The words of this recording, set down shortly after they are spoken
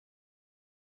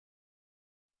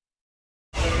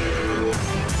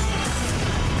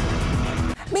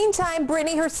Meantime,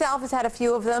 Britney herself has had a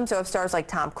few of them, so have stars like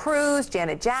Tom Cruise,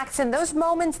 Janet Jackson, those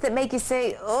moments that make you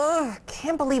say, ugh,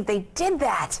 can't believe they did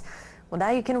that. Well,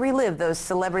 now you can relive those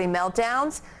celebrity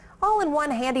meltdowns, all in one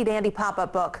handy-dandy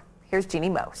pop-up book. Here's Jeannie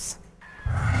Mose.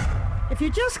 If you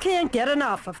just can't get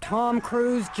enough of Tom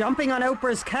Cruise jumping on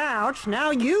Oprah's couch, now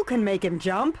you can make him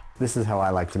jump. This is how I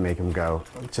like to make him go,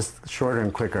 just shorter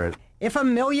and quicker. If a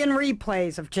million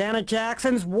replays of Janet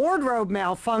Jackson's wardrobe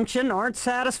malfunction aren't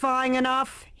satisfying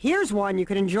enough, here's one you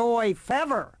can enjoy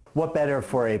forever. What better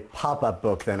for a pop-up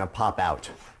book than a pop-out?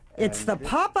 It's the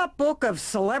pop-up book of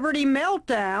celebrity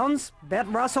meltdowns. Bet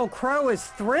Russell Crowe is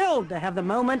thrilled to have the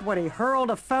moment when he hurled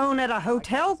a phone at a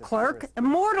hotel clerk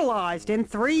immortalized in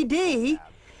 3D.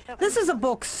 This is a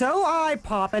book so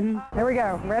eye-popping. Here we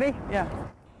go. Ready? Yeah.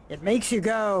 It makes you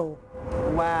go,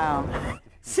 Wow.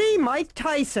 see Mike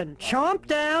Tyson chomp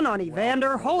down on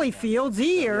Evander Holyfield's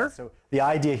ear. So the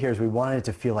idea here is we wanted it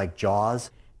to feel like Jaws.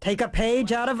 Take a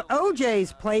page out of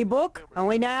OJ's playbook,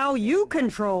 only now you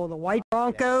control the white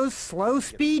Bronco's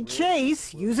slow-speed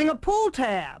chase using a pull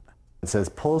tab. It says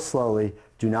pull slowly,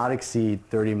 do not exceed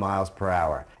 30 miles per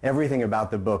hour. Everything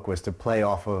about the book was to play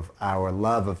off of our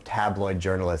love of tabloid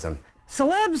journalism.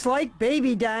 Celebs like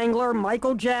baby dangler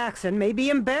Michael Jackson may be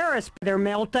embarrassed by their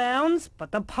meltdowns,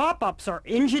 but the pop-ups are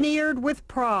engineered with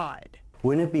pride.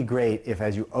 Wouldn't it be great if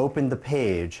as you opened the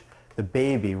page, the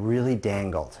baby really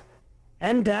dangled?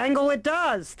 And dangle it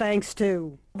does, thanks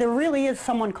to... There really is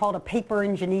someone called a paper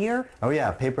engineer. Oh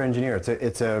yeah, paper engineer.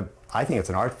 I think it's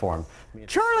an art form.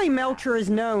 Charlie Melcher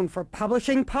is known for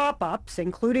publishing pop-ups,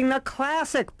 including the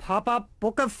classic pop-up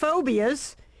book of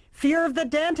phobias, fear of the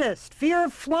dentist, fear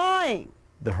of flying.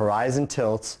 The horizon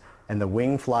tilts and the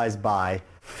wing flies by.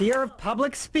 Fear of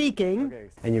public speaking.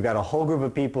 And you've got a whole group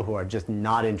of people who are just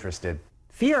not interested.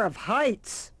 Fear of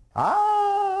heights.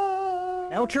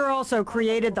 Melcher also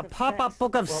created the pop-up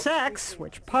book of sex,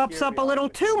 which pops up a little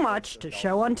too much to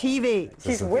show on TV.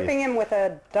 She's whipping him with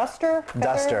a duster?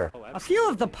 Duster. A few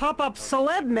of the pop-up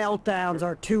celeb meltdowns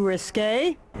are too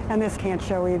risque. And this can't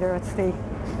show either. It's the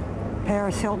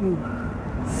Paris Hilton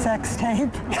sex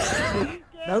tape.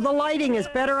 Though the lighting is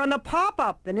better on the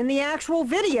pop-up than in the actual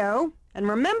video. And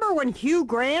remember when Hugh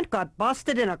Grant got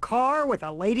busted in a car with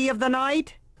a lady of the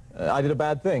night? I did a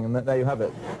bad thing, and there you have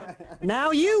it.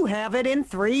 Now you have it in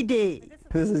 3D.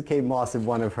 This is Kate Moss in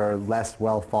one of her less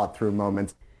well-thought-through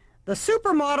moments. The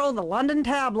supermodel the London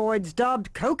tabloids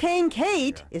dubbed Cocaine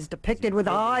Kate is depicted with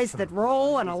eyes that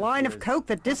roll and a line of coke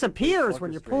that disappears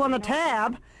when you pull on the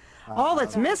tab. All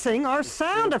that's missing are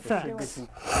sound effects.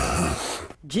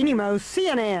 Jeannie Mose,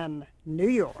 CNN, New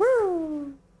York.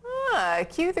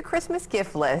 Cue the Christmas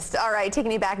gift list. All right,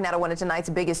 taking you back now to one of tonight's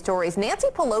biggest stories. Nancy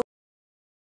Pelosi